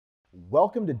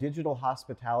Welcome to Digital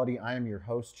Hospitality. I am your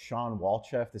host, Sean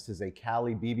Walchef. This is a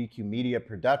Cali BBQ Media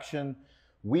production.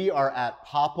 We are at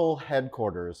Popl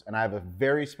headquarters, and I have a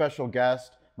very special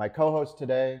guest, my co-host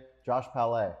today, Josh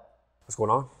Palet. What's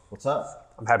going on? What's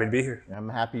up? I'm happy to be here. I'm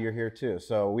happy you're here too.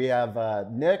 So we have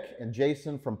Nick and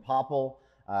Jason from Popl.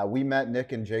 We met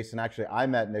Nick and Jason, actually I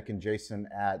met Nick and Jason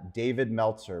at David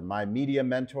Meltzer, my media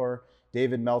mentor.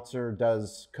 David Meltzer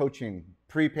does coaching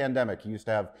pre-pandemic. He used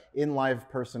to have in-live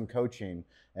person coaching,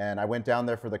 and I went down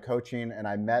there for the coaching and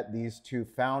I met these two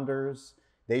founders.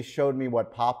 They showed me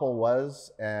what Popl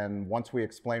was, and once we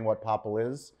explain what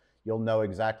Popl is, you'll know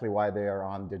exactly why they are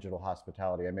on Digital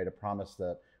Hospitality. I made a promise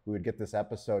that we would get this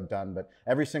episode done, but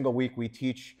every single week we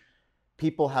teach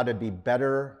people how to be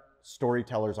better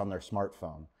storytellers on their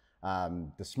smartphone.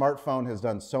 The smartphone has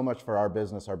done so much for our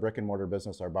business, our brick and mortar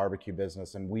business, our barbecue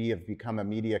business, and we have become a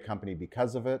media company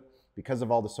because of it, because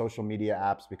of all the social media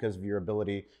apps, because of your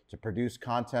ability to produce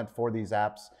content for these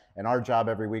apps. And our job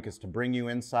every week is to bring you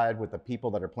inside with the people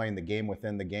that are playing the game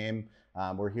within the game.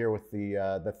 We're here with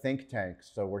the think tank.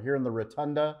 So we're here in the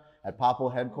Rotunda at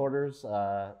Popl headquarters.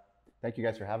 Thank you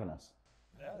guys for having us.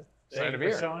 Yeah, thank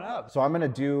you for showing up. So I'm going to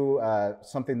do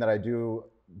something that I do.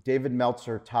 David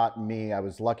Meltzer taught me. I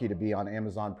was lucky to be on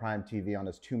Amazon Prime TV on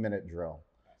his 2-minute drill.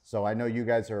 So I know you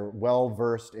guys are well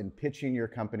versed in pitching your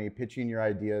company, pitching your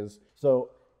ideas.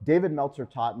 So David Meltzer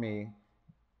taught me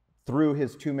through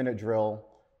his 2-minute drill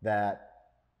that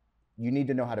you need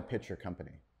to know how to pitch your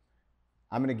company.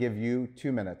 I'm going to give you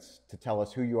 2 minutes to tell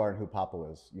us who you are and who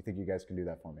Popl is. You think you guys can do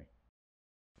that for me?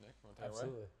 Nick, want to take it away?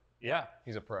 Absolutely. Yeah.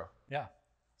 He's a pro. Yeah.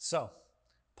 So,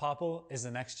 Popl is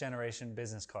the next generation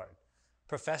business card.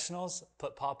 Professionals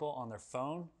put Popl on their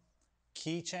phone,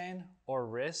 keychain, or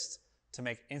wrist to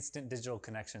make instant digital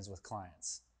connections with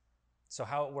clients. So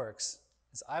how it works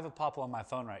is I have a Popl on my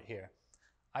phone right here.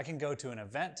 I can go to an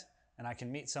event and I can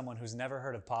meet someone who's never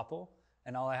heard of Popl,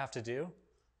 and all I have to do, you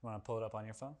want to pull it up on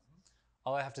your phone?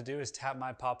 All I have to do is tap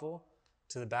my Popl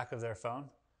to the back of their phone,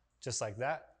 just like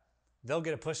that. They'll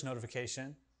get a push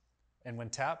notification, and when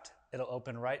tapped, it'll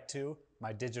open right to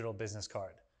my digital business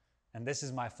card. And this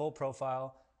is my full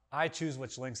profile. I choose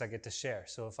which links I get to share.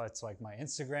 So if it's like my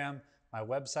Instagram, my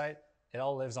website, it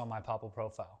all lives on my Popl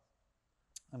profile.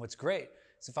 And what's great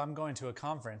is if I'm going to a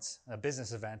conference, a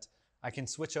business event, I can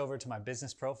switch over to my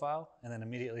business profile and then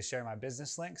immediately share my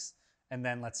business links. And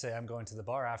then let's say I'm going to the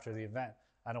bar after the event.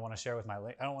 I don't want to share my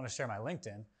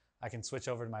LinkedIn. I can switch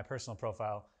over to my personal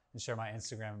profile and share my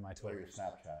Instagram and my Twitter. Or your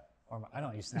Snapchat. I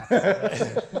don't use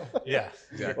Snapchat. Yeah,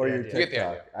 Exactly. Or your You get the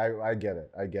TikTok. idea. I get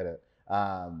it. I get it.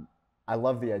 I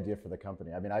love the idea for the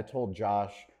company. I mean, I told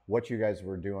Josh what you guys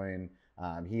were doing.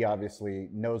 He obviously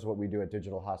knows what we do at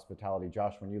Digital Hospitality.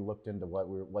 Josh, when you looked into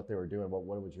what they were doing, what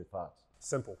was your thoughts?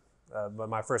 Simple. But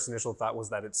my first initial thought was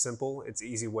that it's simple. It's an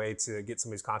easy way to get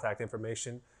somebody's contact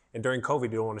information. And during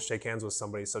COVID, you don't want to shake hands with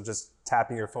somebody. So just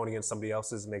tapping your phone against somebody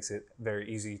else's makes it very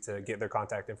easy to get their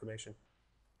contact information.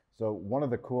 So one of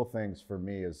the cool things for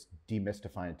me is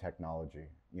demystifying technology.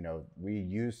 You know, we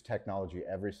use technology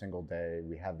every single day.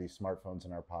 We have these smartphones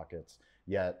in our pockets,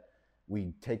 yet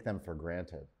we take them for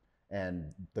granted.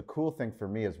 And the cool thing for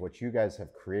me is what you guys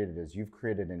have created is you've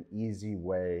created an easy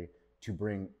way to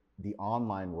bring the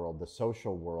online world, the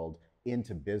social world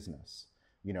into business.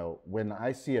 You know, when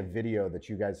I see a video that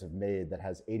you guys have made that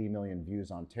has 80 million views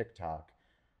on TikTok,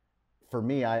 for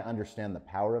me, I understand the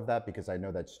power of that because I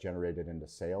know that's generated into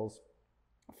sales.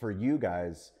 For you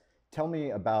guys, tell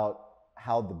me about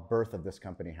how the birth of this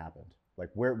company happened. Like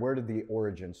where did the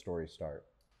origin story start?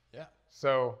 Yeah.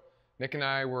 So Nick and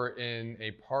I were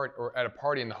at a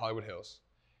party in the Hollywood Hills,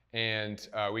 and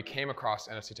we came across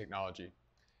NFC technology.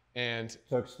 And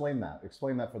so explain that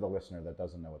for the listener that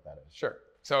doesn't know what that is. Sure.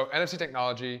 So NFC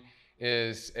technology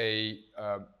is a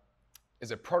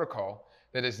protocol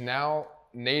that is now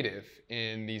native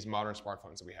in these modern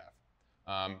smartphones that we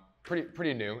have.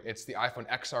 Pretty new. It's the iPhone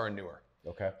XR and newer.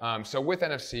 Okay. So with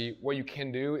NFC, what you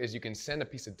can do is you can send a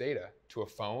piece of data to a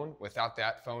phone without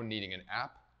that phone needing an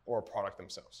app or a product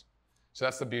themselves. So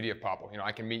that's the beauty of Popl. You know,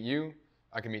 I can meet you,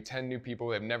 I can meet 10 new people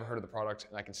who have never heard of the product,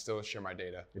 and I can still share my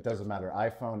data. It doesn't matter.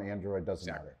 iPhone, Android,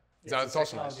 doesn't matter. It's So it's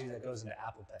also nice. technology that goes into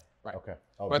Apple Pay. Right. Okay.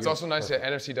 Oh, But it's also nice perfect.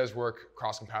 that NFC does work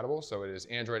cross-compatible, so it is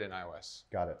Android and iOS.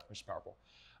 Got it. Which is powerful.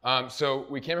 So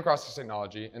we came across this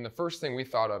technology, and the first thing we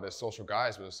thought of as social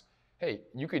guys was, hey,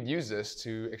 you could use this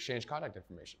to exchange contact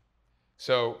information.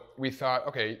 So we thought,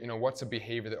 okay, you know, what's a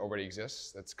behavior that already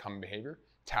exists that's common behavior?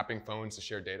 Tapping phones to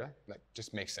share data. That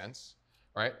just makes sense,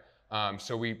 right?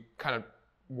 So we kind of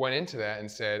went into that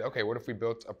and said, okay, what if we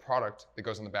built a product that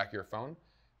goes on the back of your phone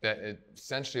that it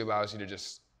essentially allows you to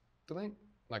just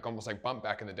like almost like bump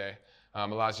back in the day,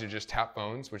 allows you to just tap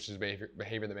phones, which is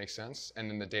behavior that makes sense, and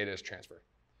then the data is transferred.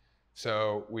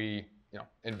 So we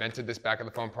invented this back of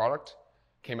the phone product,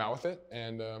 came out with it,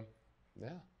 and yeah.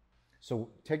 So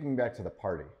taking me back to the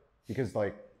party, because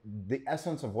like the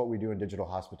essence of what we do in digital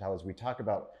hospitality is we talk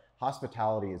about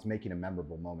hospitality is making a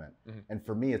memorable moment. And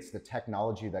for me, it's the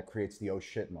technology that creates the oh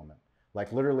shit moment.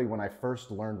 Like literally when I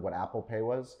first learned what Apple Pay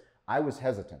was, I was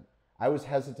hesitant. I was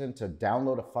hesitant to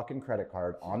download a fucking credit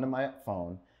card onto my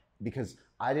phone because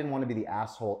I didn't want to be the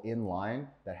asshole in line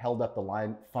that held up the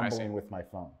line fumbling with my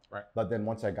phone. Right. But then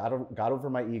once I got over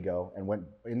my ego and went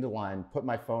into line, put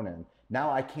my phone in,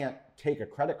 now I can't take a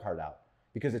credit card out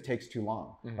because it takes too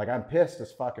long. Like I'm pissed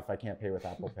as fuck if I can't pay with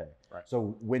Apple Pay. Right.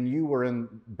 So when you were in,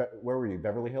 where were you,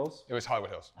 Beverly Hills? It was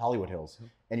Hollywood Hills. Hollywood Hills.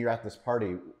 And you're at this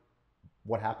party,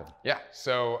 what happened? Yeah,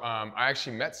 so I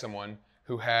actually met someone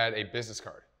who had a business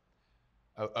card,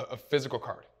 a physical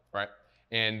card, right?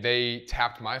 And they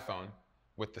tapped my phone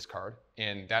with this card,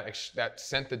 and that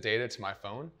sent the data to my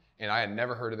phone, and I had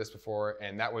never heard of this before,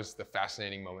 and that was the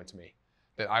fascinating moment to me,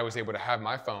 that I was able to have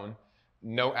my phone,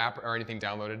 no app or anything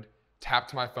downloaded, tap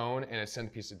to my phone, and it sent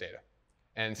a piece of data.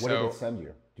 And What did it send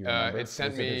you? Do you remember? It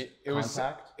sent me, it was a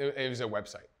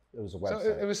website. It was a website.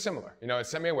 So it was similar. It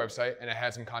sent me a website and it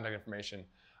had some contact information.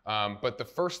 But the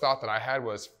first thought that I had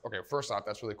was, okay, first off,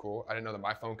 that's really cool. I didn't know that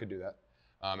my phone could do that.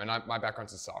 And my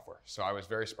background's in software, so I was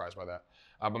very surprised by that.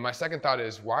 But my second thought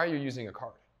is, why are you using a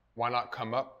card? Why not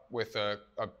come up with a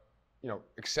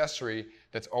accessory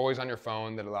that's always on your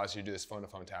phone that allows you to do this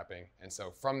phone-to-phone tapping? And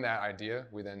so from that idea,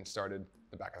 we then started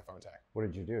the back of the phone tag. What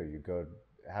did you do?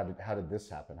 How did this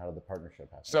happen? How did the partnership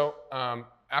happen? So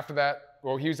after that,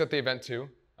 well, he was at the event too.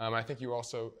 I think you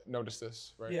also noticed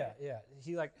this, right? Yeah.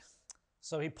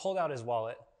 So he pulled out his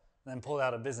wallet, and then pulled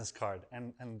out a business card,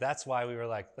 and that's why we were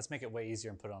like, let's make it way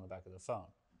easier and put it on the back of the phone.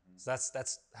 So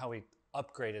that's how we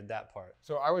upgraded that part.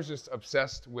 So I was just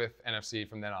obsessed with NFC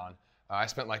from then on. I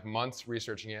spent like months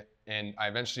researching it, and I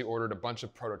eventually ordered a bunch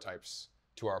of prototypes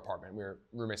to our apartment. We were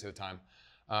roommates at the time.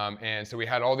 And so we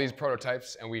had all these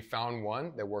prototypes, and we found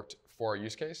one that worked for our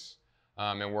use case,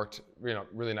 and worked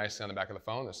really nicely on the back of the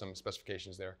phone. There's some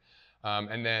specifications there.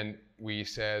 And then we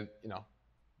said,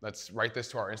 let's write this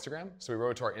to our Instagram. So we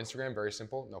wrote it to our Instagram, very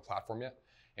simple, no platform yet,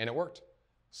 and it worked.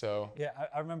 So yeah,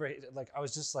 I remember I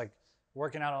was just like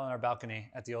working out on our balcony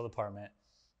at the old apartment,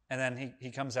 and then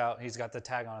he comes out, he's got the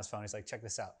tag on his phone. He's like, check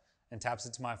this out, and taps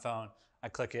it to my phone. I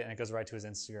click it, and it goes right to his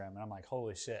Instagram, and I'm like,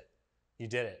 holy shit. You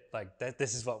did it. Like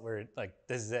this is what we're like,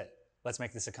 this is it. Let's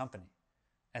make this a company.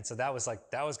 And so that was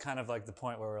kind of like the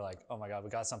point where we're like, oh my God,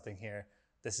 we got something here.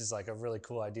 This is like a really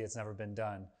cool idea. It's never been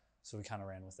done. So we kind of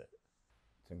ran with it.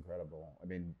 It's incredible. I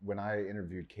mean, when I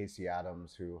interviewed Casey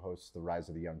Adams, who hosts the Rise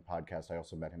of the Young podcast, I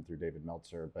also met him through David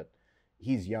Meltzer, but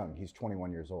he's young. He's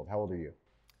 21 years old. How old are you?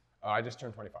 I just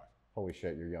turned 25. Holy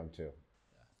shit, you're young too.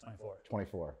 Yeah, 24.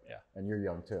 24. Yeah. And you're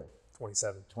young too.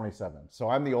 27. 27. So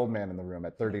I'm the old man in the room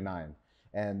at 39.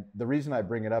 And the reason I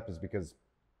bring it up is because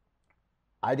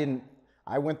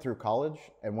I went through college,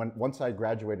 and once I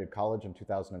graduated college in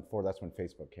 2004, that's when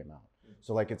Facebook came out.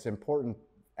 So like it's important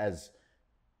as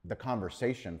the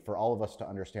conversation for all of us to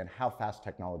understand how fast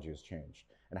technology has changed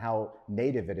and how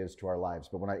native it is to our lives.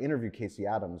 But when I interviewed Casey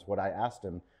Adams, what I asked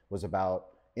him was about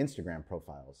Instagram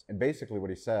profiles. And basically what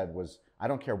he said was, I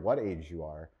don't care what age you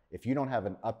are, if you don't have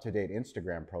an up-to-date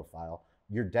Instagram profile,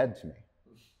 you're dead to me.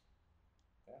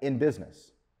 In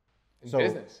business. In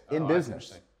business? In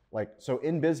business. So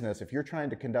in business, if you're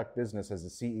trying to conduct business as the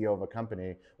CEO of a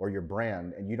company or your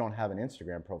brand and you don't have an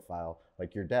Instagram profile,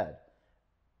 like you're dead.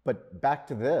 But back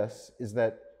to this is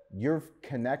that you've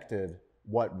connected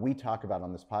what we talk about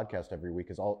on this podcast every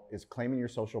week is claiming your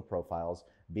social profiles,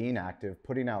 being active,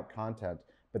 putting out content,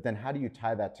 but then how do you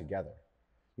tie that together?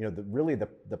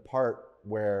 The part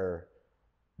where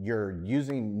you're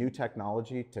using new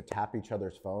technology to tap each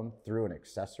other's phone through an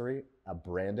accessory, a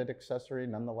branded accessory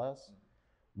nonetheless.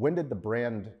 When did the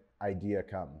brand idea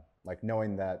come? Like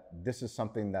knowing that this is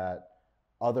something that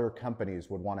other companies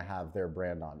would want to have their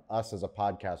brand on. Us as a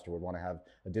podcaster would want to have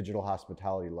a digital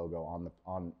hospitality logo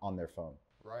on their phone.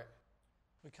 Right.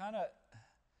 We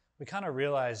kind of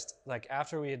realized, like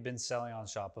after we had been selling on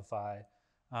Shopify,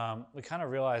 we kind of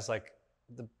realized like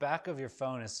the back of your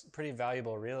phone is pretty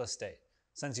valuable real estate.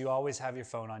 Since you always have your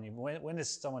phone on you. When does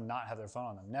someone not have their phone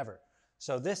on them? Never.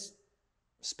 So this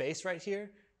space right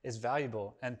here is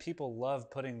valuable, and people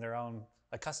love putting their own,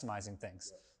 like customizing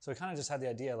things. Yeah. So we kind of just had the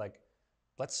idea, like,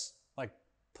 let's like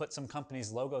put some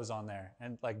companies' logos on there.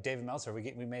 And like David Meltzer,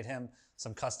 we made him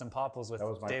some custom popples with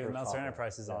David Meltzer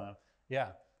Enterprises on them. Yeah.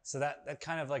 So that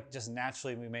kind of like just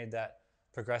naturally we made that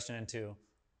progression into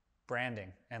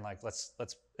branding and like let's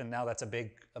and now that's a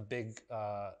big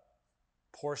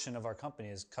portion of our company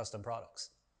is custom products.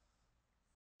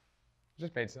 It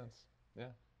just made sense. Yeah.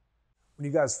 When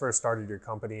you guys first started your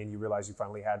company and you realized you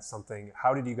finally had something,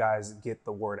 how did you guys get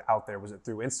the word out there? Was it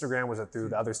through Instagram? Was it through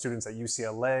the other students at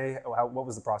UCLA? What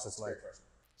was the process like?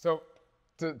 So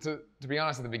to be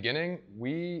honest, at the beginning,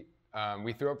 we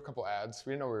threw up a couple ads.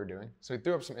 We didn't know what we were doing. So we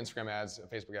threw up some Instagram ads,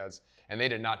 Facebook ads, and they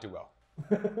did not do well.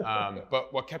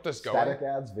 But what kept us going... Static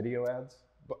ads, video ads?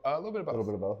 A little bit of both. A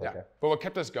little bit of both, yeah. okay. But what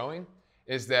kept us going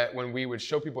is that when we would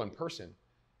show people in person,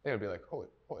 they would be like, holy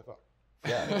fuck.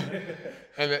 Yeah.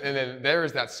 and then there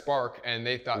is that spark, and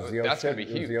they thought that's going to be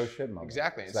huge. It was the oh shit moment.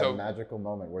 Exactly. It's that magical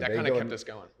moment where that kind of kept us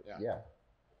going. Yeah.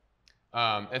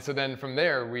 And so then from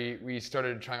there, we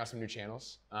started trying out some new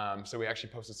channels. So we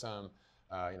actually posted some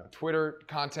Twitter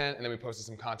content, and then we posted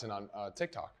some content on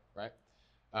TikTok, right?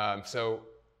 So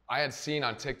I had seen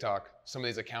on TikTok some of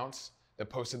these accounts that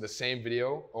posted the same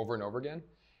video over and over again,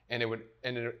 and it would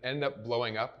end up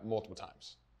blowing up multiple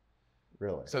times.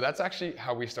 Really? So that's actually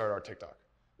how we started our TikTok.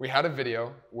 We had a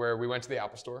video where we went to the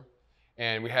Apple Store,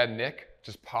 and we had Nick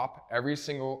just pop every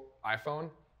single iPhone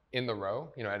in the row,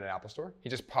 at an Apple Store. He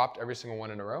just popped every single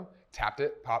one in a row, tapped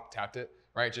it, tapped it,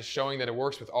 right? Just showing that it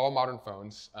works with all modern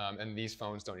phones, and these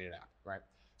phones don't need an app, right?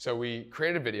 So we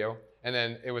created a video, and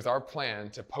then it was our plan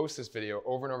to post this video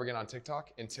over and over again on TikTok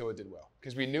until it did well.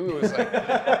 Because we knew it was like,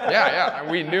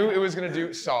 and we knew it was gonna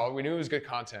do solid. We knew it was good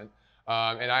content.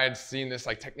 And I had seen this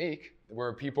like technique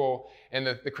where people, and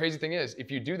the crazy thing is, if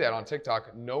you do that on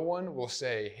TikTok, no one will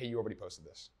say, hey, you already posted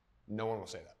this. No one will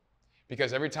say that.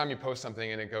 Because every time you post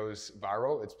something and it goes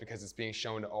viral, it's because it's being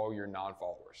shown to all your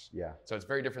non-followers. Yeah. So it's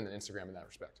very different than Instagram in that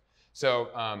respect. So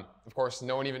of course,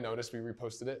 no one even noticed we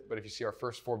reposted it, but if you see our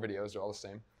first 4 videos, they're all the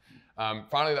same.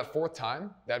 Finally, that 4th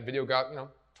time, that video got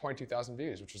 22,000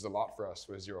 views, which was a lot for us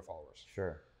with 0 followers.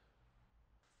 Sure.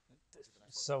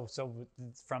 So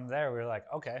from there, we were like,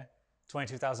 okay,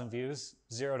 22,000 views,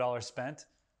 $0 spent.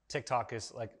 TikTok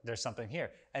is like, there's something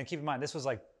here. And keep in mind, this was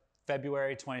like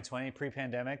February 2020,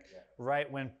 pre-pandemic, right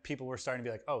when people were starting to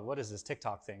be like, oh, what is this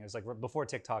TikTok thing? It was like before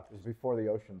TikTok. It was before the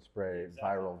ocean spray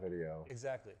viral video.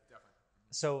 Exactly. Definitely.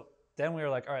 So then we were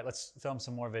like, all right, let's film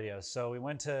some more videos. So we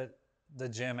went to the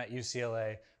gym at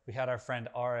UCLA. We had our friend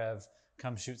Arev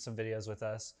come shoot some videos with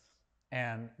us.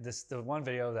 And the one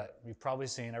video that you've probably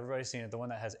seen, everybody's seen it, the one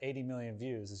that has 80 million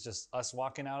views, is just us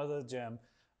walking out of the gym.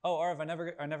 Oh, Arev,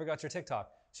 I never got your TikTok.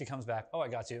 She comes back, oh, I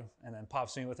got you, and then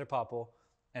pops me with her Popl,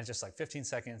 and it's just like 15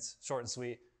 seconds, short and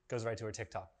sweet, goes right to her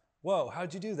TikTok. Whoa,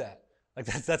 how'd you do that? Like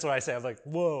that's what I say. I'm like,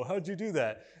 whoa, how'd you do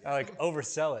that? I like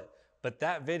oversell it. But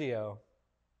that video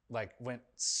like went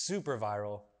super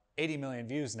viral, 80 million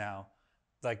views now.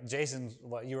 Like Jason,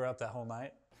 you were up that whole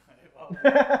night?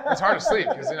 It's hard to sleep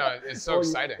because it's so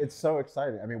exciting. It's so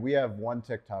exciting. I mean, we have one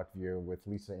TikTok view with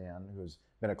Lisa Ann, who's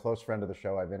been a close friend of the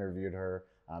show. I've interviewed her.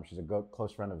 She's a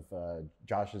close friend of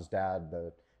Josh's dad,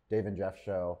 the Dave and Jeff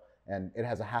show, and it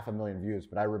has 500,000 views.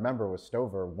 But I remember with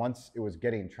Stover, once it was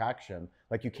getting traction,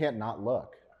 like you can't not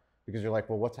look because you're like,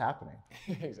 well, what's happening?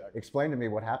 Exactly. Explain to me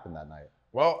what happened that night.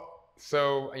 Well,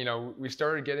 so we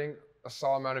started getting a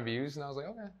solid amount of views, and I was like,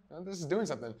 okay, this is doing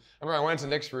something. I remember I went into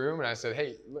Nick's room and I said,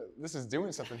 hey, this is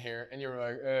doing something here, and you were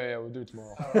like, yeah, we'll do it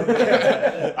tomorrow.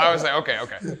 I was like, okay.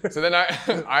 So then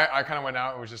I kind of went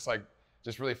out and was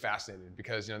just really fascinated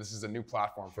because this is a new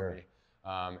platform for me,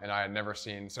 and I had never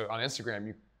seen. So on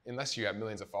Instagram, unless you have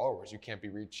millions of followers, you can't be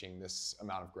reaching this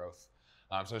amount of growth.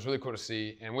 So it's really cool to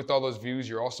see, and with all those views,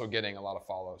 you're also getting a lot of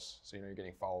follows. So you're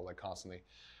getting followed like constantly.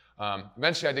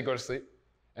 Eventually, I did go to sleep.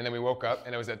 And then we woke up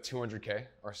and it was at 200K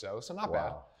or so not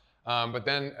bad. But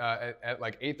then at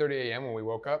like 8:30 a.m. when we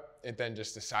woke up, it then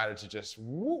just decided to just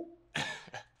whoop.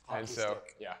 And so,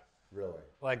 yeah. Really?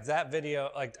 Like that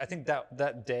video, like I think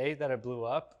that day that it blew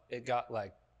up, it got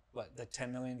like, the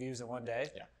 10 million views in one day?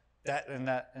 Yeah.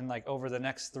 And like over the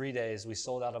next 3 days, we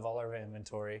sold out of all our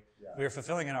inventory. Yeah. We were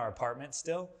fulfilling in our apartment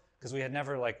still because we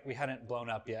hadn't blown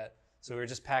up yet. So we were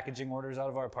just packaging orders out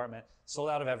of our apartment,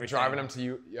 sold out of everything. Driving them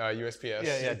to USPS.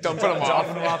 Yeah. Dumping them off.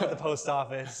 Dropping them off at the post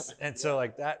office. And so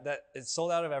like that it's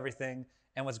sold out of everything.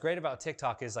 And what's great about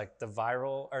TikTok is like the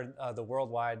viral or the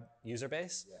worldwide user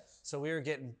base. Yes. So we were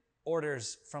getting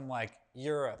orders from like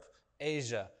Europe,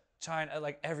 Asia, China,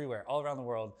 like everywhere, all around the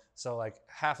world. So like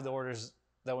half of the orders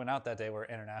that went out that day were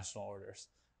international orders.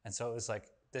 And so it was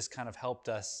like, this kind of helped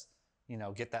us,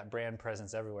 get that brand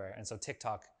presence everywhere. And so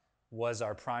TikTok was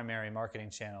our primary marketing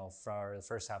channel for the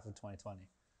first half of 2020.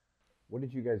 What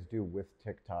did you guys do with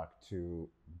TikTok to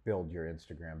build your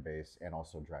Instagram base and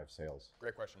also drive sales?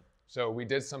 Great question. So we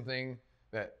did something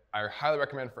that I highly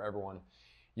recommend for everyone.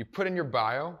 You put in your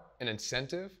bio an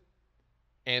incentive,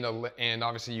 and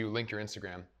obviously you link your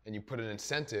Instagram, and you put an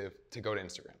incentive to go to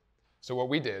Instagram. So what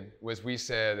we did was we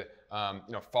said,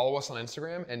 follow us on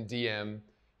Instagram and DM,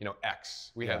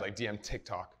 X. We had like DM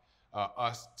TikTok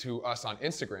us on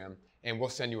Instagram, and we'll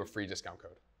send you a free discount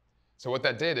code. So what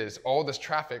that did is all this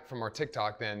traffic from our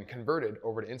TikTok then converted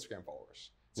over to Instagram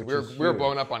followers. So we were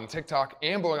blowing up on TikTok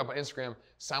and blowing up on Instagram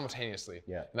simultaneously.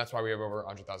 Yeah. And that's why we have over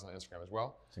 100,000 on Instagram as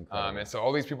well. It's incredible. And so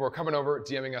all these people were coming over,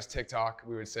 DMing us TikTok.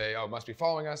 We would say, oh, must be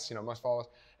following us, must follow us.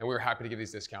 And we were happy to give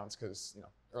these discounts because,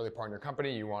 early part in your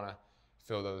company, you want to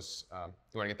fill those,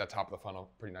 you want to get that top of the funnel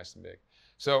pretty nice and big.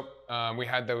 So we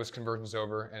had those conversions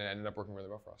over, and it ended up working really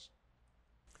well for us.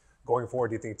 Going forward,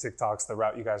 do you think TikTok's the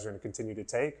route you guys are going to continue to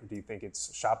take? Or do you think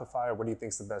it's Shopify? Or what do you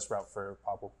think is the best route for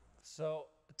Popl? So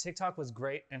TikTok was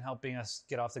great in helping us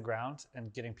get off the ground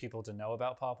and getting people to know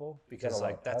about Popl, because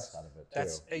like that's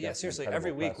seriously,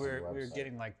 every week we're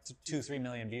getting like 2-3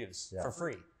 million views for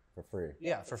free.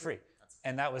 Yeah, for free.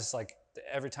 And that was like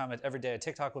every day a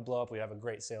TikTok would blow up, we'd have a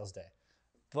great sales day.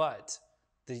 But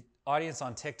the audience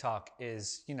on TikTok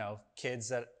is, kids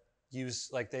that use,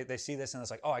 like they see this and it's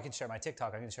like, oh, I can share my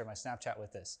TikTok, I can share my Snapchat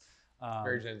with this.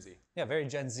 Very Gen Z. Yeah, very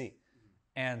Gen Z.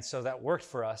 And so that worked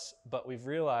for us, but we've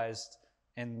realized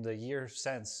in the year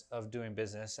since of doing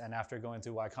business and after going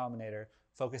through Y Combinator,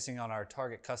 focusing on our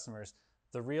target customers,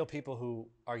 the real people who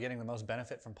are getting the most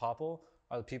benefit from Popl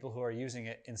are the people who are using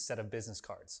it instead of business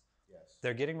cards. Yes.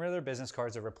 They're getting rid of their business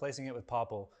cards, they're replacing it with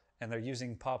Popl, and they're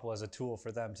using Popl as a tool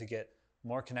for them to get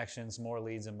more connections, more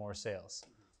leads, and more sales.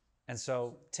 And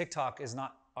so TikTok is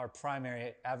not our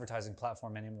primary advertising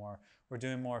platform anymore. We're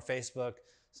doing more Facebook,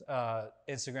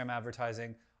 Instagram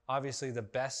advertising. Obviously, the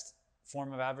best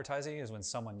form of advertising is when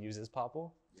someone uses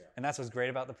Popl. Yeah. And that's what's great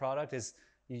about the product is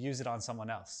you use it on someone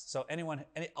else. So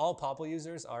all Popl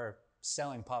users are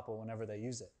selling Popl whenever they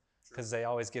use it, because they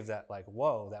always give that like,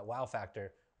 whoa, that wow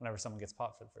factor whenever someone gets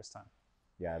popped for the first time.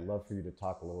 Yeah, I'd love for you to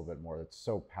talk a little bit more. It's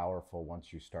so powerful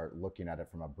once you start looking at it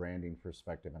from a branding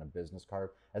perspective and a business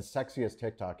card. As sexy as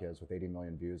TikTok is with 80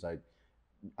 million views,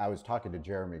 I was talking to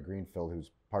Jeremy Greenfield, who's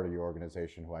part of your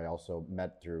organization, who I also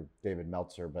met through David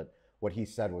Meltzer, but what he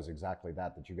said was exactly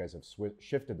that you guys have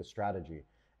shifted the strategy.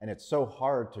 And it's so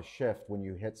hard to shift when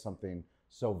you hit something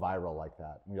so viral like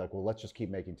that. And you're like, well, let's just keep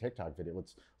making TikTok videos.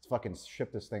 Let's fucking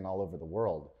ship this thing all over the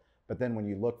world. But then when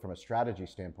you look from a strategy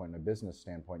standpoint and a business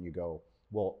standpoint, you go,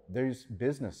 well, there's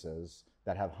businesses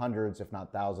that have hundreds, if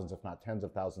not thousands, if not tens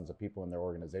of thousands of people in their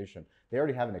organization. They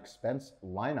already have an expense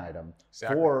line item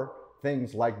for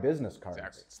things like business cards.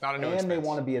 Exactly. It's not a no expense. And they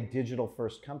want to be a digital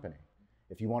first company.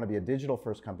 If you want to be a digital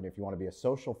first company, if you want to be a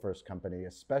social first company,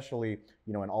 especially,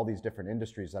 in all these different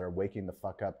industries that are waking the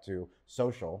fuck up to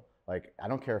social, like, I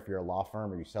don't care if you're a law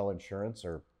firm or you sell insurance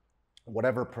or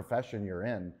whatever profession you're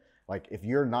in, like, if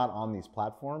you're not on these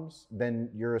platforms, then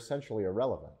you're essentially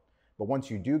irrelevant. But once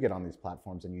you do get on these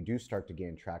platforms and you do start to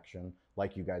gain traction,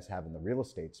 like you guys have in the real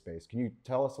estate space, can you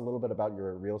tell us a little bit about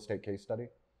your real estate case study?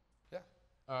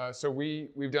 Yeah. So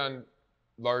we've done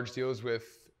large deals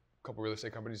with a couple real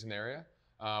estate companies in the area.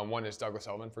 One is Douglas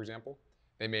Elliman, for example.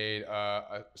 They made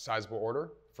a sizable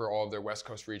order for all of their West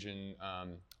Coast region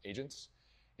agents,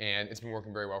 and it's been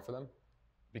working very well for them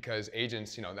because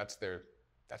agents, that's their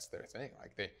thing.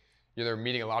 Like they're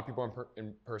meeting a lot of people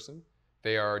in person.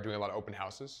 They are doing a lot of open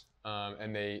houses,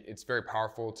 and it's very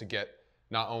powerful to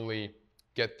not only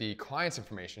get the client's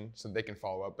information so they can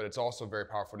follow up, but it's also very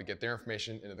powerful to get their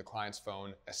information into the client's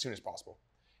phone as soon as possible.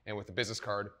 And with the business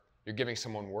card, you're giving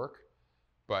someone work,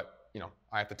 but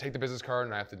I have to take the business card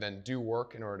and I have to then do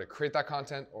work in order to create that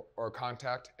content or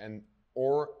contact,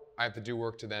 or I have to do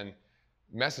work to then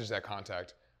message that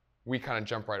contact. We kind of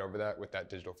jump right over that with that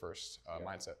digital first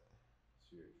mindset.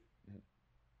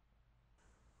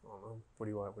 I don't know. What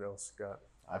do you want? What else you got?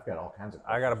 I've got all kinds of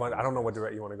questions. I got a bunch. I don't know what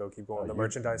direct you want to go. Keep going. The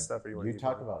merchandise stuff, or you want to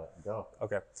talk about it? Go.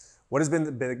 Okay. What has been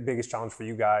the biggest challenge for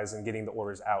you guys in getting the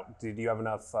orders out? Did you have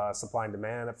enough supply and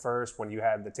demand at first? When you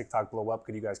had the TikTok blow up,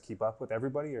 could you guys keep up with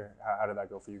everybody, or how did that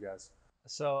go for you guys?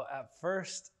 So at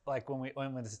first, like when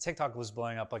the TikTok was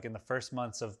blowing up, like in the first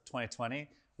months of 2020,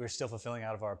 we were still fulfilling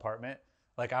out of our apartment.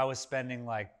 Like I was spending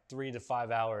like 3 to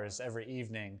 5 hours every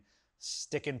evening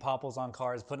sticking Popls on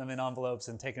cards, putting them in envelopes,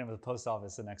 and taking them to the post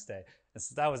office the next day. And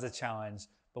so that was a challenge.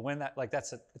 But when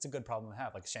it's a good problem to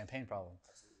have, like a champagne problem.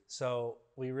 So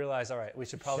we realized, all right, we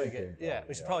should probably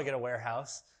get a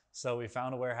warehouse. So we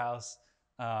found a warehouse,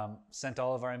 sent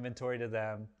all of our inventory to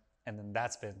them, and then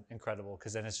that's been incredible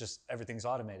because then it's just everything's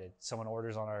automated. Someone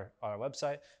orders on our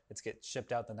website, it gets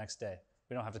shipped out the next day.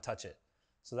 We don't have to touch it.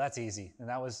 So that's easy. And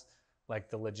that was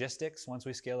like the logistics. Once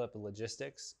we scaled up the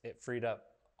logistics, it freed up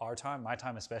our time, my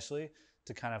time especially,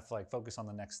 to kind of like focus on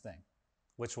the next thing,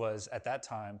 which was at that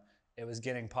time, it was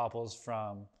getting Popples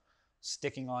from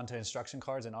sticking onto instruction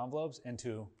cards and envelopes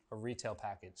into a retail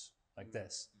package like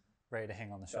this, ready to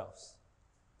hang on the shelves.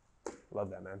 Love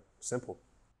that, man. Simple.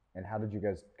 And how did you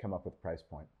guys come up with price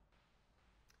point?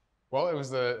 Well, it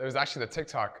was actually the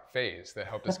TikTok phase that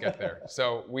helped us get there.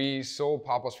 So we sold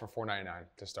Popples for $4.99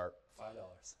 to start. $5.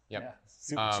 Yep. Yeah,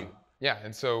 super cheap. Yeah,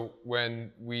 and so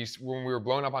when we were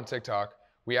blowing up on TikTok,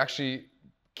 we actually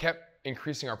kept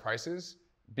increasing our prices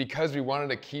because we wanted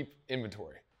to keep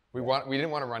inventory. We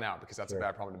didn't want to run out because that's a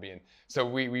bad problem to be in. So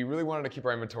we really wanted to keep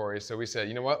our inventory. So we said,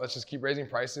 you know what, let's just keep raising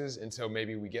prices until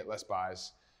maybe we get less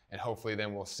buys, and hopefully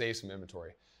then we'll save some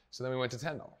inventory. So then we went to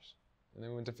 $10, and then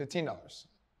we went to $15.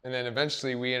 And then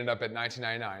eventually we ended up at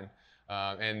 $19.99,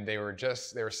 and they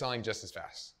were selling just as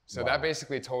fast. So that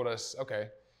basically told us, okay,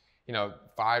 you know,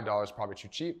 $5 probably too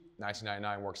cheap,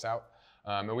 $19.99 works out.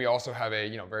 And we also have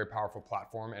a very powerful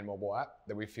platform and mobile app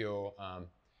that we feel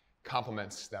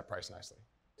complements that price nicely.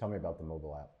 Tell me about the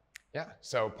mobile app. Yeah,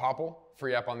 so Popl,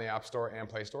 free app on the App Store and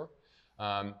Play Store.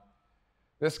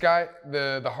 This guy,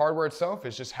 the hardware itself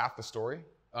is just half the story.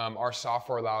 Our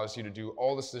software allows you to do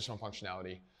all this additional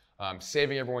functionality,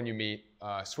 saving everyone you meet,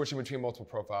 switching between multiple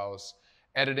profiles,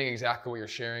 editing exactly what you're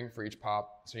sharing for each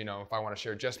pop. So, you know, if I want to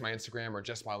share just my Instagram or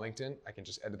just my LinkedIn, I can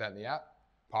just edit that in the app,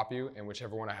 pop you, and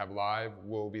whichever one I have live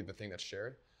will be the thing that's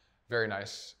shared. Very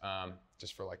nice,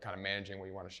 just for like kind of managing what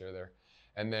you want to share there.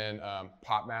 And then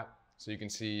pop map, so you can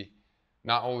see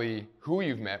not only who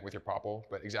you've met with your Popl,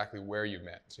 but exactly where you've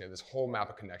met. So you have this whole map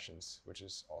of connections, which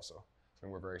is also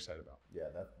something we're very excited about. Yeah,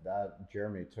 that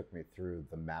Jeremy took me through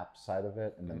the map side of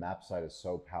it, and the map side is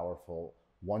so powerful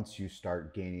once you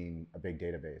start gaining a big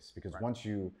database. Because once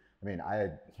you, I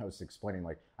was explaining,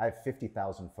 like, I have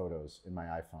 50,000 photos in my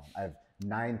iPhone. I have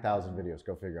 9,000 videos.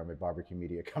 Go figure, I'm a barbecue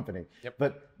media company. Yep.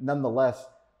 But nonetheless,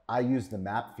 I use the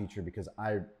map feature because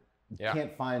I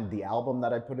can't find the album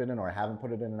that I put it in, or I haven't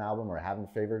put it in an album, or I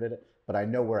haven't favorited it, but I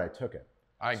know where I took it.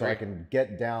 I agree. So I can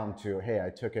get down to, hey,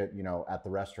 I took it, you know, at the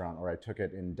restaurant, or I took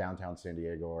it in downtown San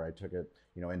Diego, or I took it,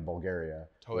 you know, in Bulgaria.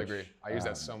 Totally agree. I use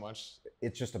that so much.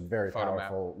 It's just a very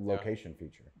powerful location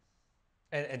feature.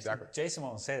 And exactly. Jason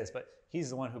won't say this, but he's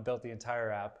the one who built the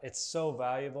entire app. It's so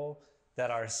valuable that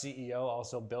our CEO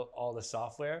also built all the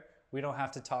software. We don't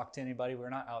have to talk to anybody. We're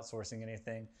not outsourcing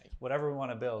anything. Whatever we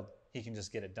want to build, he can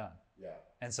just get it done. Yeah.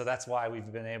 And so that's why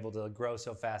we've been able to grow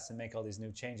so fast and make all these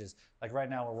new changes. Like right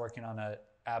now, we're working on an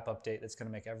app update that's going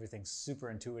to make everything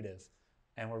super intuitive.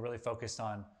 And we're really focused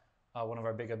on one of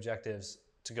our big objectives,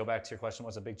 to go back to your question,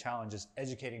 what's a big challenge, is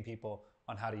educating people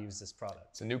on how to use this product.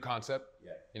 It's a new concept.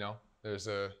 Yeah. You know,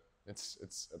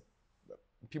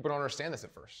 people don't understand this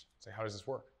at first. It's like, how does this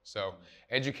work? So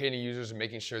educating users and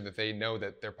making sure that they know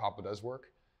that their Popl does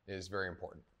work is very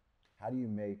important. How do you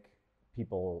make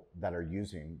people that are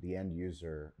using, the end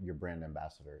user, your brand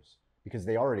ambassadors? Because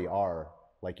they already are,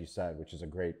 like you said, which is a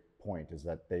great point, is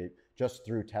that they, just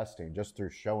through testing, just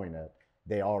through showing it,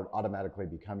 they all automatically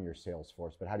become your sales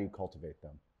force. But how do you cultivate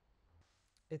them?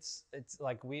 It's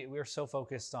like we're so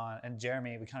focused on, and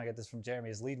Jeremy, we kind of get this from Jeremy,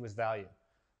 is lead with value.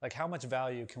 Like, how much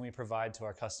value can we provide to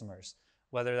our customers?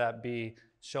 Whether that be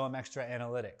show them extra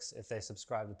analytics if they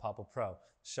subscribe to Popl Pro,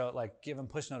 give them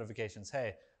push notifications.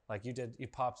 Hey, like you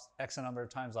popped X number of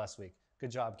times last week.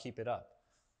 Good job, keep it up.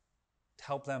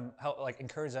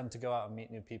 Encourage them to go out and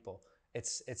meet new people.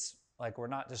 It's like, we're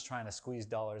not just trying to squeeze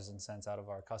dollars and cents out of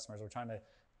our customers. We're trying to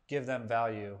give them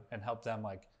value and help them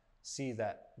see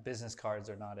that business cards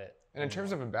are not it. And in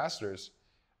terms of ambassadors,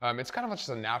 it's kind of just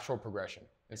a natural progression.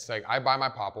 It's like, I buy my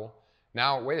Popl.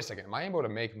 Now, wait a second, am I able to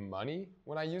make money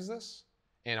when I use this?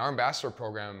 And our ambassador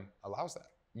program allows that.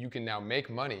 You can now make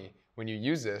money when you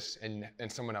use this and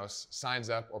someone else signs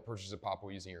up or purchases a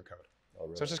Popl using your code. Oh,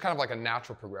 really? So it's just kind of like a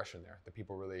natural progression there that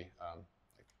people really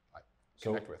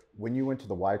connect with. When you went to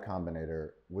the Y Combinator,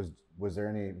 was there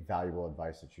any valuable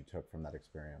advice that you took from that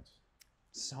experience?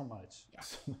 So much.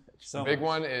 Yeah. The big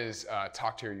one is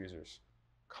talk to your users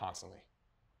constantly.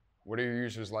 What are your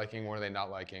users liking? What are they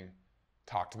not liking?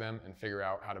 Talk to them and figure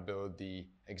out how to build the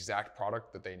exact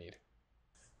product that they need.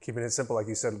 Keeping it simple, like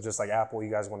you said, just like Apple, you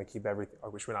guys want to keep everything.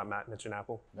 Or should we not mention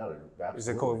Apple? No, absolutely. Is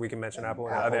it cool if we can mention Apple?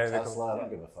 Tesla, I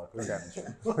don't give a fuck.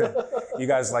 Okay. You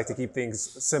guys like to keep things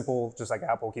simple, just like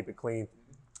Apple, keep it clean.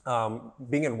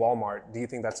 Being in Walmart, do you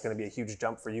think that's going to be a huge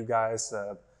jump for you guys?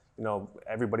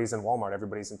 Everybody's in Walmart,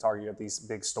 everybody's in Target, you have these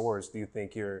big stores. Do you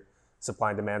think your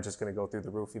supply and demand is just going to go through the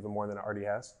roof even more than it already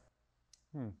has?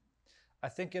 I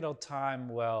think it'll time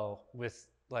well with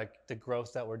the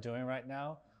growth that we're doing right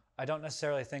now. I don't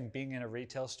necessarily think being in a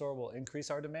retail store will increase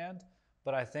our demand,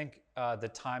 but I think the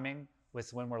timing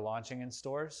with when we're launching in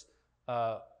stores,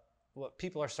 what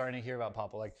people are starting to hear about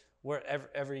Popl, like we're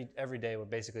every day we're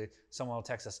basically, someone will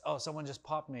text us, oh, someone just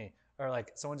popped me, or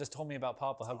like someone just told me about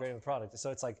Popl, how great of a product.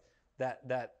 So it's like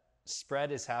that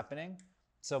spread is happening.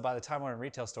 So by the time we're in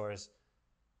retail stores,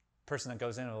 person that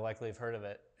goes in will likely have heard of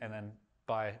it and then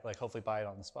hopefully buy it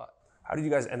on the spot. How did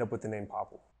you guys end up with the name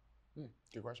Popl?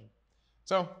 Good question.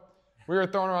 So we were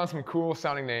throwing around some cool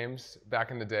sounding names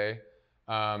back in the day.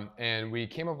 And we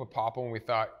came up with Popl and we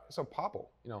thought, so Popl,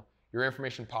 your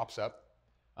information pops up.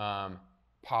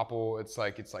 Popl, it's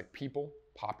like people,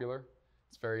 popular.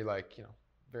 It's very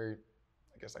very,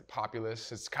 I guess like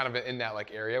populous. It's kind of in that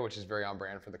like area, which is very on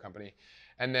brand for the company.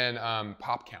 And then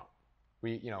pop count.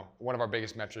 One of our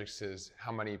biggest metrics is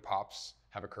how many pops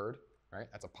have occurred, right?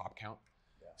 That's a pop count.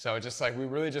 Yeah. So it's just like, we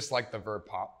really just like the verb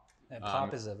pop. And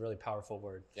pop is a really powerful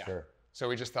word. Yeah. Sure. So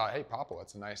we just thought, hey, Popl,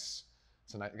 got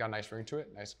a nice ring to it,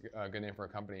 nice, good name for a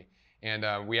company. And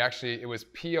it was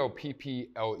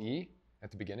Popple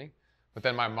at the beginning, but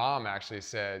then my mom actually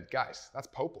said, guys, that's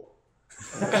Popl.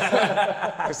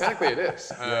 Because technically it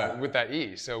is, with that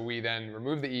E. So we then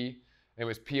removed the E, and it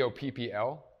was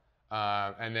Popl.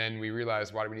 And then we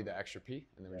realized, why do we need that extra P?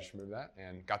 And then we just removed that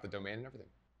and got the domain and everything.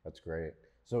 That's great.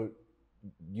 So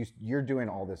you're doing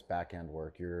all this back end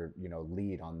work. You're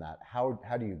lead on that. How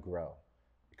do you grow?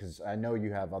 Because I know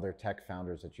you have other tech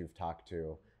founders that you've talked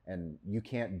to, and you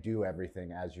can't do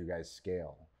everything as you guys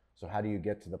scale. So how do you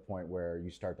get to the point where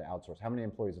you start to outsource? How many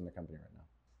employees in the company right now?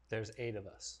 There's 8 of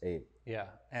us. 8. Yeah,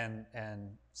 and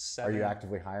 7. Are you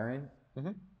actively hiring?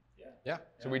 Mm-hmm. Yeah.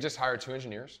 So we just hired 2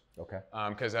 engineers. Okay.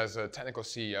 Because as a technical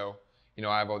CEO,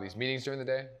 I have all these meetings during the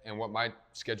day, and what my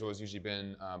schedule has usually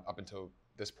been up until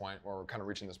this point, or we're kind of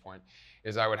reaching this point,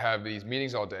 is I would have these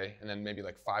meetings all day, and then maybe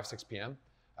like 5, 6 p.m.,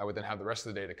 I would then have the rest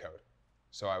of the day to code.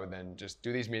 So I would then just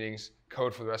do these meetings,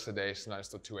 code for the rest of the day, sometimes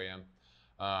till 2 a.m.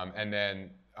 And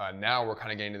then now we're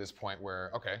kind of getting to this point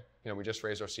where, okay, we just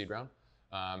raised our seed round,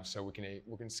 so we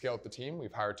can scale up the team.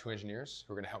 We've hired 2 engineers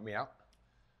who are going to help me out.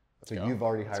 So you've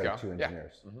already hired 2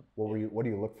 engineers. Yeah. Mm-hmm. What do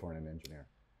you look for in an engineer?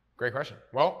 Great question.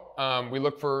 Well, we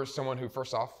look for someone who,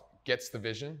 first off, gets the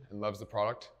vision and loves the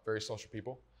product, very social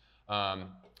people,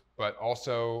 but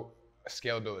also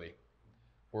scalability.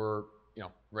 We're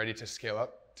ready to scale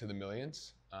up to the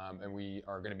millions, and we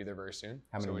are going to be there very soon.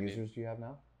 How many users do you have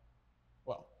now?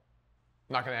 Well,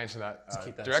 I'm not going to answer that,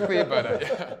 that directly,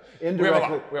 but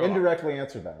indirectly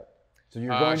answer that. So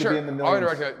you're going to be in the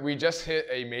millions. We just hit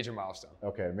a major milestone.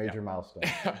 Okay, major milestone.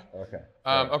 Okay.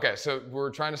 Okay, so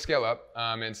we're trying to scale up,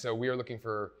 and so we are looking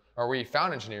for, or we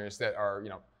found engineers that are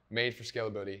made for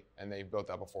scalability, and they've built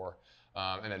that before,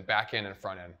 and then back end and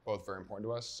front end, both very important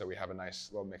to us. So we have a nice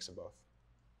little mix of both.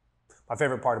 My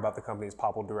favorite part about the company is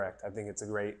Popl Direct. I think it's a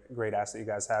great asset you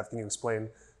guys have. Can you explain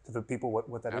to the people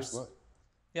what that is? Absolutely.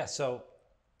 Yeah, so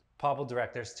Popl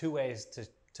Direct, there's 2 ways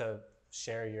to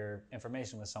share your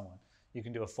information with someone. You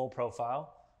can do a full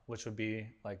profile, which would be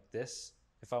like this.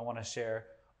 If I want to share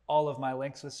all of my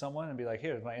links with someone and be like,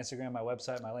 here's my Instagram, my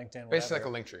website, my LinkedIn, whatever. Basically like a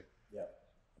link tree. Yeah.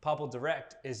 Popl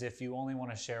Direct is if you only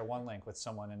want to share one link with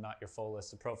someone and not your full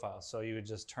list of profiles. So you would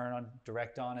just turn on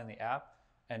Direct on in the app,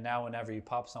 and now whenever you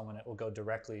pop someone, it will go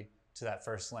directly to that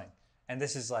first link. And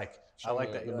this is like, I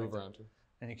like that. The move around too.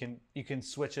 And you can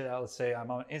switch it out. Let's say I'm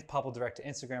on Popl Direct to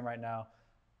Instagram right now.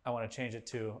 I want to change it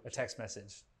to a text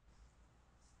message.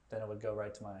 Then it would go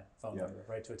right to my phone number,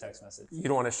 right to a text message. You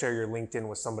don't want to share your LinkedIn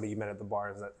with somebody you met at the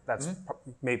bar. That's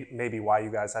maybe why you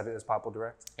guys have it as Popl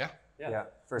Direct. Yeah.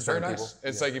 For Very certain nice. people.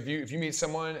 It's like if you meet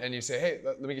someone and you say, hey,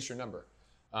 let me get your number.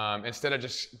 Instead of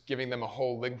just giving them a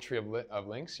whole link tree of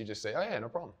links, you just say, oh yeah, no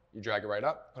problem. You drag it right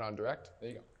up, put it on Direct, there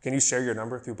you go. Can you share your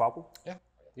number through Popl? Yeah.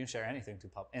 You can share anything to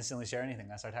Popl. Instantly share anything.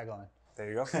 That's our tagline. There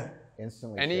you go.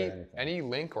 Instantly share anything. Any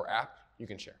link or app you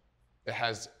can share that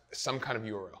has some kind of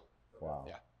URL. Wow.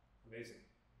 Yeah. Amazing.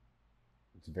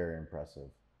 It's very impressive.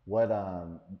 What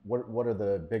are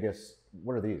the biggest?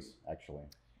 What are these actually?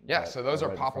 Yeah. So those are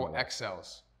Popl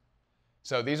XLs.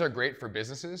 So these are great for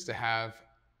businesses to have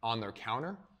on their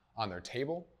counter, on their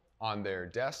table, on their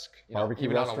desk, barbecue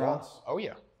even restaurants? on a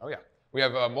wall. Oh yeah. We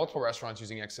have multiple restaurants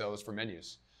using XLs for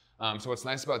menus. So what's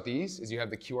nice about these is you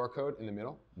have the QR code in the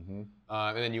middle,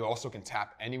 and then you also can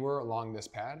tap anywhere along this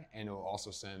pad, and it will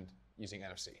also send using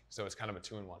NFC. So it's kind of a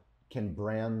 2-in-1. Can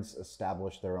brands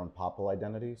establish their own Popl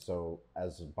identity? So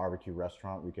as a barbecue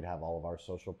restaurant, we could have all of our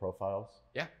social profiles?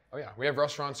 Yeah. Oh yeah. We have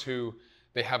restaurants who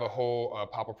they have a whole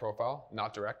Popl profile,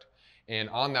 not direct. And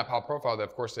on that Popl profile,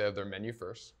 of course, they have their menu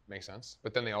first. Makes sense.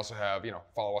 But then they also have,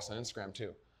 follow us on Instagram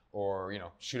too. Or,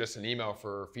 shoot us an email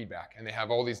for feedback. And they have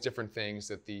all these different things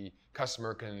that the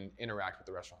customer can interact with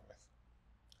the restaurant with.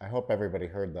 I hope everybody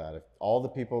heard that. If all the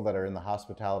people that are in the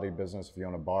hospitality business, if you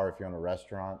own a bar, if you own a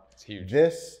restaurant, It's huge.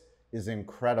 this is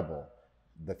incredible.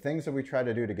 The things that we try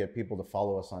to do to get people to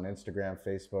follow us on Instagram,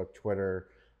 Facebook, Twitter.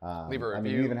 Leave a I mean,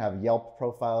 review. you even have Yelp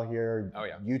profile here, Oh,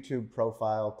 yeah. YouTube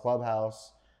profile,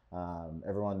 Clubhouse.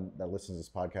 Everyone that listens to this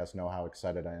podcast know how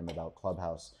excited I am about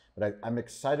Clubhouse. But I'm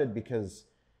excited because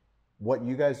what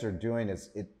you guys are doing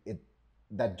is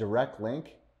that direct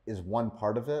link is one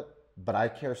part of it, but I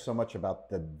care so much about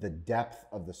the depth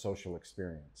of the social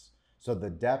experience. So the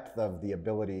depth of the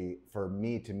ability for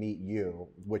me to meet you,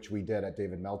 which we did at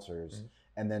David Meltzer's,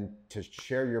 and then to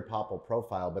share your Popl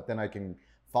profile, but then I can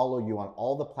follow you on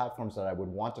all the platforms that I would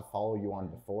want to follow you on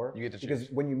before. You get to choose.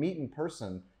 Because when you meet in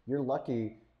person, you're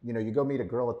lucky. You know, you go meet a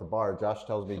girl at the bar. Josh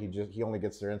tells me he only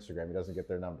gets their Instagram. He doesn't get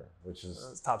their number, which is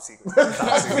It's top secret.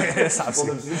 Top secret. It's top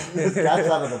well, secret. the cat's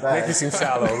out of the bag. Make you seem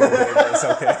shallow a little bit, but it's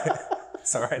okay.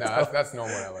 It's all right. No, that's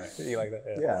normal in LA. You like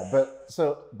that? Yeah,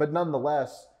 but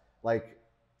nonetheless, like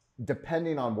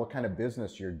depending on what kind of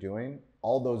business you're doing,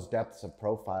 all those depths of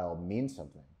profile mean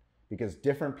something because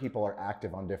different people are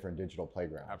active on different digital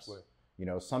playgrounds. Absolutely. You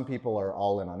know, some people are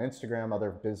all in on Instagram,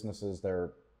 other businesses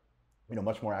they're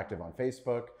much more active on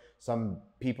Facebook. Some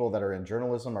people that are in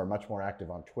journalism are much more active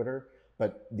on Twitter,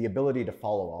 but the ability to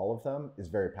follow all of them is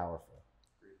very powerful.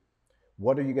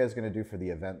 What are you guys going to do for the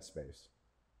event space?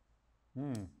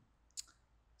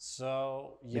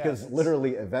 So yeah, Because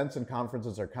literally events and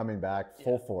conferences are coming back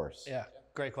full force. Yeah,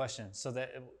 great question. So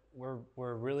that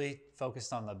we're really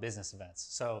focused on the business events.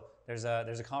 So there's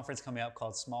a conference coming up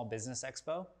called Small Business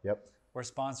Expo. Yep. We're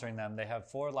sponsoring them. They have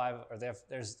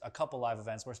there's a couple live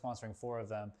events. We're sponsoring 4 of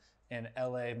them in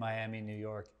LA, Miami, New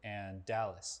York, and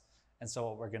Dallas. And so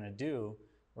what we're gonna do,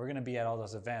 we're gonna be at all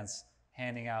those events,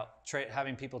 handing out,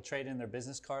 having people trade in their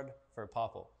business card for a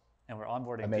Popl, and we're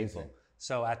onboarding Amazing. people.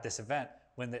 So at this event,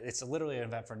 it's literally an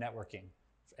event for networking,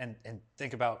 and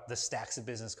think about the stacks of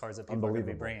business cards that people are gonna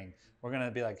be bringing. We're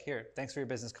gonna be like, here, thanks for your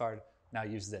business card. Now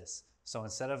use this. So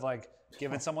instead of like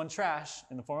giving someone trash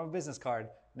in the form of a business card,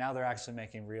 now they're actually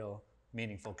making real,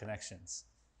 meaningful connections.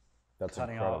 That's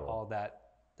Cutting incredible. all that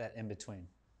in between.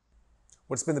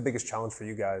 What's been the biggest challenge for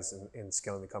you guys in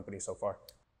scaling the company so far?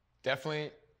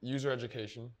 Definitely user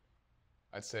education,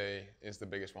 I'd say, is the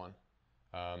biggest one.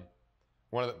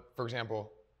 For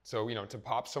example, so to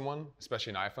pop someone,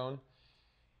 especially an iPhone,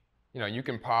 you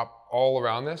can pop all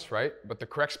around this, right? But the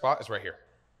correct spot is right here.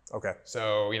 Okay.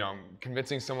 So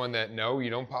convincing someone that no, you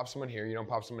don't pop someone here, you don't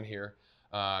pop someone here,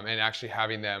 and actually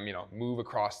having them move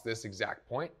across this exact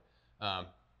point.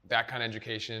 That kind of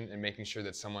education and making sure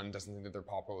that someone doesn't think that their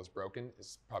Popl is broken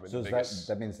is probably the biggest.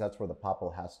 That means that's where the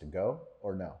Popl has to go,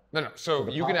 or no? No. So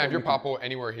you can have your Popl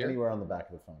anywhere here. Anywhere on the back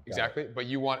of the phone. Got Exactly. But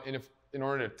you want, in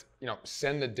order to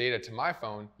send the data to my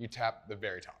phone, you tap the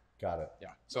very top. Got it. Yeah.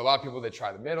 So a lot of people, they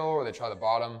try the middle or they try the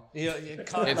bottom. You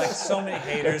like so many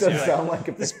haters. It You're does sound like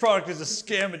a this product is a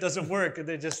scam. It doesn't work.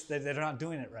 They're not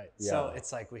doing it right. Yeah. So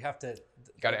it's like we have to.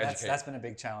 Gotta educate. That's been a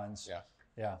big challenge. Yeah.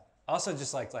 Yeah. Also,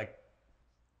 just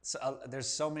so, there's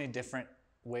so many different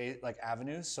ways,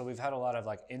 avenues. So we've had a lot of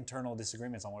internal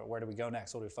disagreements on where do we go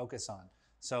next? What do we focus on?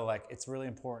 So it's really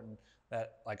important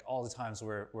that all the times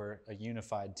we're a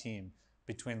unified team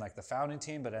between the founding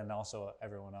team, but then also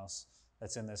everyone else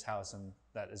that's in this house and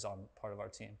that is on part of our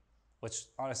team. Which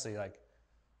honestly, you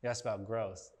asked about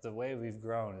growth. The way we've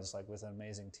grown is with an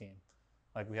amazing team.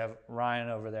 We have Ryan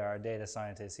over there, our data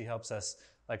scientist. He helps us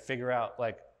figure out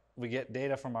we get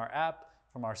data from our app,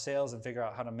 from our sales, and figure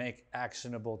out how to make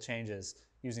actionable changes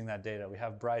using that data. We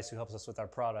have Bryce who helps us with our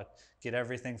product, get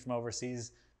everything from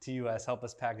overseas to US, help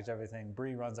us package everything.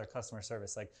 Bree runs our customer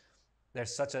service.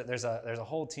 There's a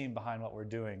whole team behind what we're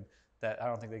doing that I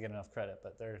don't think they get enough credit,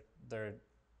 but they're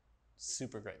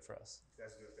super great for us. You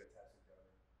guys do a fantastic job.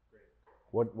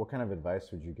 Great. What kind of advice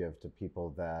would you give to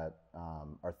people that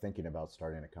are thinking about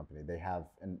starting a company? They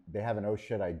have an oh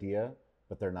shit idea,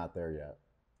 but they're not there yet.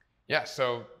 Yeah,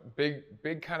 so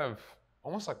big kind of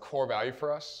almost core value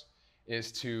for us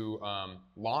is to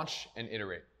launch and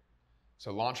iterate.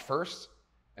 So launch first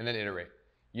and then iterate.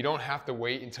 You don't have to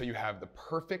wait until you have the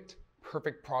perfect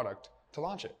product to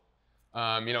launch it.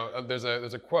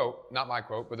 There's a quote, not my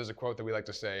quote, but there's a quote that we like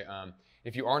to say,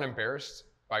 if you aren't embarrassed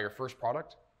by your first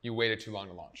product, you waited too long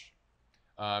to launch.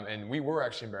 And we were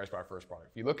actually embarrassed by our first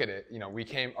product. If you look at it,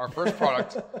 our first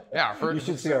product, You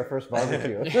should see our first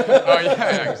barbecue. Oh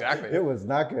yeah, exactly. It was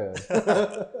not good.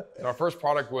 So our first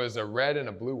product was a red and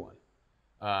a blue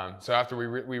one. So after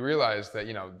we realized that,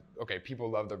 okay, people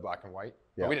love their black and white,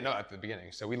 but we didn't know that at the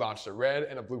beginning. So we launched a red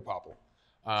and a blue Popl.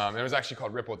 And it was actually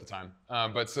called Ripple at the time.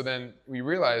 But so then we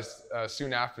realized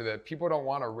soon after that people don't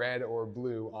want a red or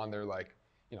blue on their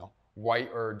white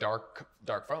or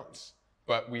dark phones.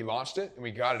 But we launched it and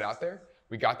we got it out there.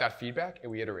 We got that feedback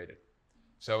and we iterated.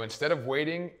 So instead of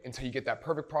waiting until you get that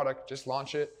perfect product, just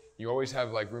launch it. You always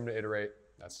have like room to iterate.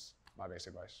 That's my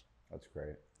basic advice. That's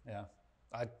great. Yeah,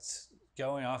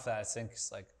 going off that, I think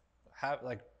it's like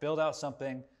build out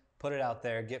something, put it out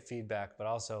there, get feedback, but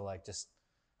also like just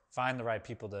find the right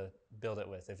people to build it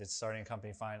with. If it's starting a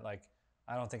company,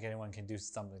 I don't think anyone can do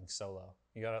something solo.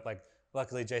 You gotta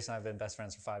luckily Jason and I have been best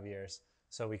friends for 5 years.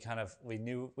 So we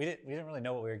didn't really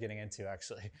know what we were getting into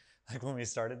actually. Like when we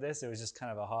started this, it was just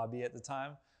kind of a hobby at the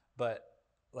time. But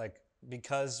like,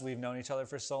 because we've known each other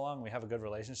for so long, we have a good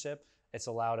relationship, it's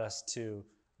allowed us to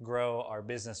grow our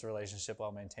business relationship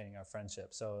while maintaining our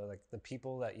friendship. So like the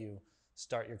people that you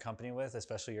start your company with,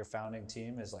 especially your founding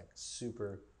team, is like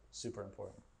super, super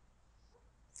important.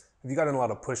 Have you gotten a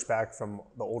lot of pushback from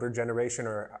the older generation,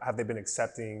 or have they been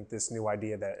accepting this new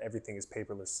idea that everything is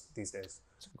paperless these days?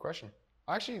 That's a good question.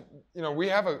 Actually, we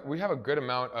have a good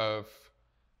amount of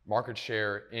market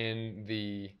share in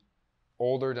the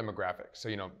older demographic, so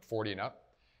 40 and up.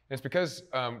 And it's because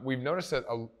we've noticed that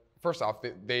first off,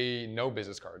 they know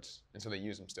business cards, and so they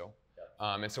use them still.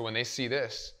 Yeah. And so when they see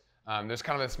this, there's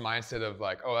kind of this mindset of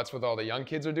like, oh, that's what all the young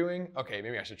kids are doing. Okay,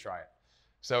 maybe I should try it.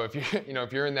 So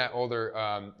if you're in that older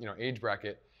age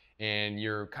bracket and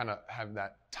you're kind of have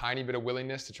that tiny bit of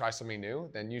willingness to try something new,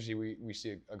 then usually we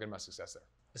see a good amount of success there.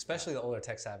 Especially the older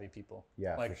tech savvy people.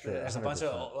 Yeah, like for sure. There's 100%. a bunch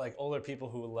of like older people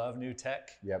who love new tech.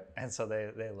 Yep. And so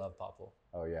they love Popl.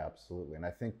 Oh yeah, absolutely. And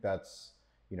I think that's,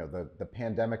 the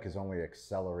pandemic has only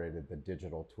accelerated the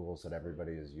digital tools that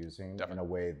everybody is using. Definitely. In a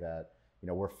way that,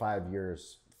 we're 5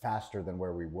 years faster than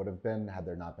where we would have been had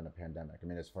there not been a pandemic. I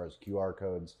mean, as far as QR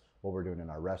codes, what we're doing in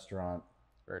our restaurant,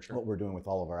 very true. What we're doing with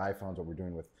all of our iPhones, what we're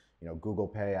doing with, Google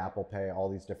Pay, Apple Pay, all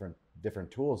these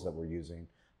different tools that we're using.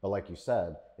 But like you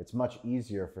said, it's much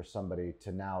easier for somebody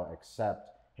to now accept,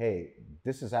 hey,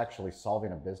 this is actually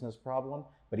solving a business problem,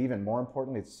 but even more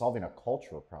importantly, it's solving a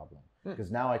cultural problem.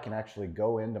 Because now I can actually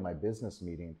go into my business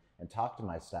meeting and talk to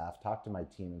my staff, talk to my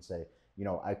team and say,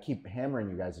 I keep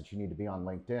hammering you guys that you need to be on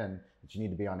LinkedIn, that you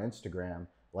need to be on Instagram.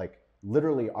 Like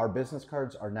literally our business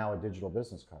cards are now a digital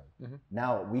business card. Mm-hmm.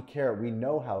 Now we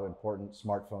know how important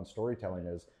smartphone storytelling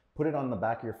is. Put it on the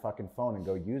back of your fucking phone and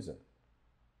go use it.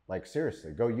 Like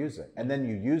seriously, go use it. And then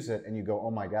you use it and you go,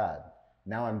 oh my God,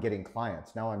 now I'm getting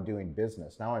clients. Now I'm doing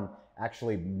business. Now I'm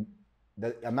actually,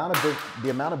 the amount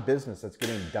of business that's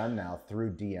getting done now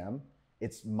through DM,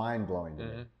 it's mind blowing to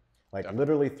me. Like Definitely.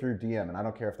 Literally through DM. And I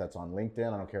don't care if that's on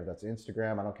LinkedIn. I don't care if that's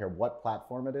Instagram. I don't care what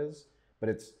platform it is, but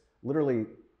it's literally,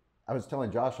 I was telling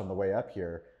Josh on the way up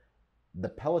here, the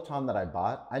Peloton that I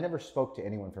bought, I never spoke to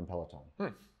anyone from Peloton.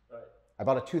 Right. I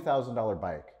bought a $2,000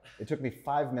 bike. It took me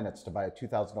 5 minutes to buy a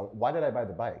 $2,000. Why did I buy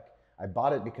the bike? I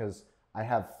bought it because I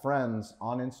have friends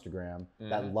on Instagram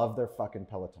that love their fucking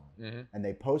Peloton. And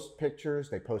they post pictures,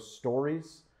 they post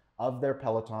stories of their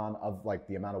Peloton, of like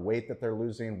the amount of weight that they're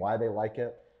losing, why they like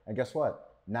it. And guess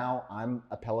what? Now I'm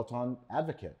a Peloton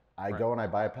advocate. I go and I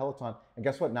buy a Peloton. And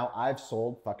guess what? Now I've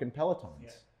sold fucking Pelotons.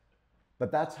 Yeah.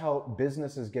 But that's how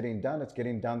business is getting done. It's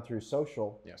getting done through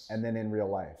social and then in real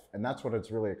life. And that's what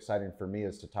it's really exciting for me,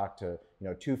 is to talk to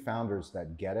two founders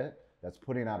that get it, that's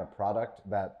putting out a product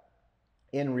that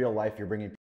in real life you're bringing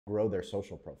people to grow their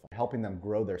social profile, helping them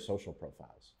grow their social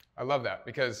profiles. I love that,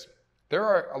 because there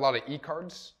are a lot of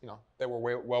e-cards that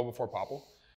were well before Popl.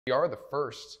 We are the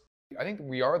first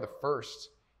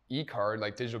e-card,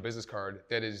 like digital business card,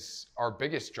 that is our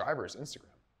biggest driver is Instagram.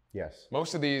 Yes.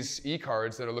 Most of these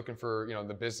e-cards that are looking for,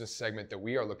 the business segment that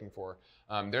we are looking for,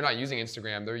 they're not using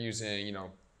Instagram. They're using,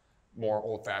 more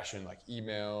old-fashioned like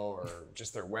email or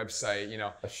just their website,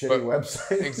 A shitty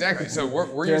website. Exactly. So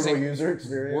we're using user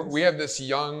experience. We have this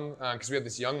young, because we have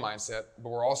this young mindset, but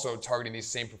we're also targeting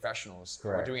these same professionals.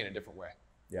 Correct. We're doing it a different way.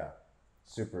 Yeah.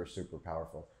 Super, super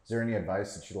powerful. Is there any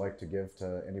advice that you'd like to give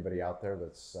to anybody out there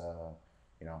that's,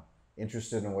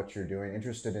 interested in what you're doing,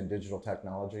 interested in digital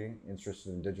technology, interested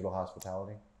in digital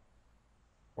hospitality?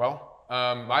 Well,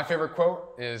 my favorite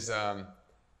quote is,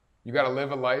 you got to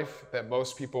live a life that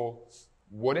most people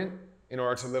wouldn't in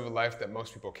order to live a life that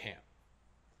most people can't.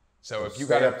 So if you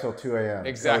got up till 2 a.m.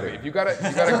 Exactly. If you got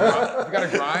to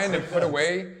grind and put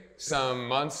away some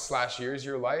months/years of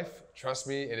your life, trust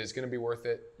me, it is going to be worth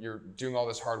it. You're doing all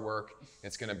this hard work.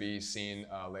 It's going to be seen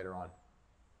later on.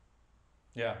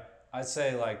 Yeah, I'd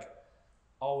say like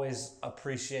always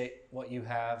appreciate what you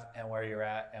have and where you're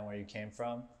at and where you came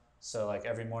from. So like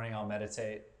every morning I'll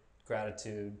meditate,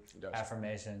 gratitude,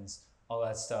 affirmations, all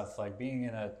that stuff. Like being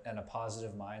in a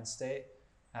positive mind state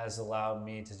has allowed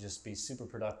me to just be super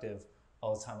productive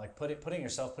all the time. Like putting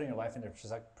your life into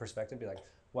perspective, be like,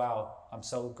 wow, I'm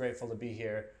so grateful to be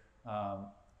here.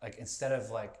 Like instead of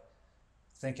like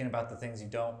thinking about the things you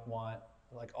don't want,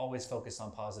 like always focus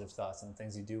on positive thoughts and the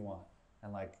things you do want,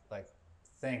 and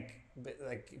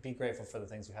be grateful for the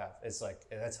things you have. It's like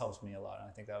that's helps me a lot, and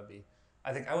I think that would be.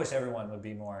 I wish everyone would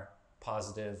be more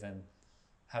positive and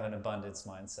have an abundance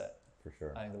mindset. For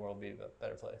sure. I think the world would be a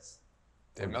better place.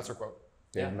 David Meltzer quote.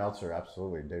 David Meltzer,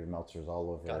 absolutely. David Meltzer's all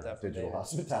over digital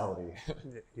hospitality.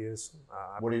 He is.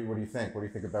 What do you think? What do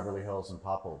you think of Beverly Hills and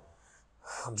Popl?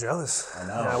 I'm jealous. I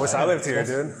know. I wish I lived here,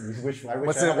 dude.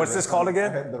 What's this called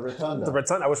again? The Rotunda. The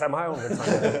Rotunda. I wish I had my own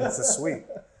Rotunda. It's just sweet.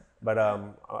 But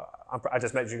I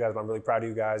just met you guys, but I'm really proud of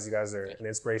you guys. You guys are an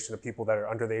inspiration to people that are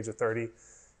under the age of 30.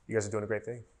 You guys are doing a great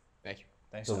thing. Thank you.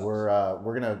 Thanks. So Josh.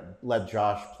 we're gonna let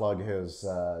Josh plug his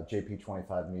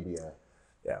JP25 Media.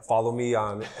 Yeah, follow me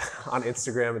on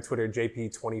Instagram and Twitter,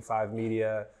 JP25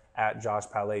 Media, at Josh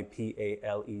Palet,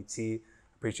 Palet.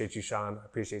 Appreciate you, Sean.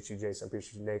 Appreciate you, Jason.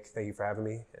 Appreciate you, Nick. Thank you for having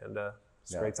me, and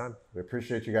it's a great time. We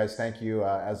appreciate you guys. Thank you.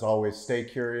 As always, stay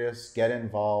curious, get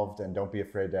involved, and don't be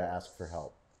afraid to ask for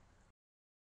help.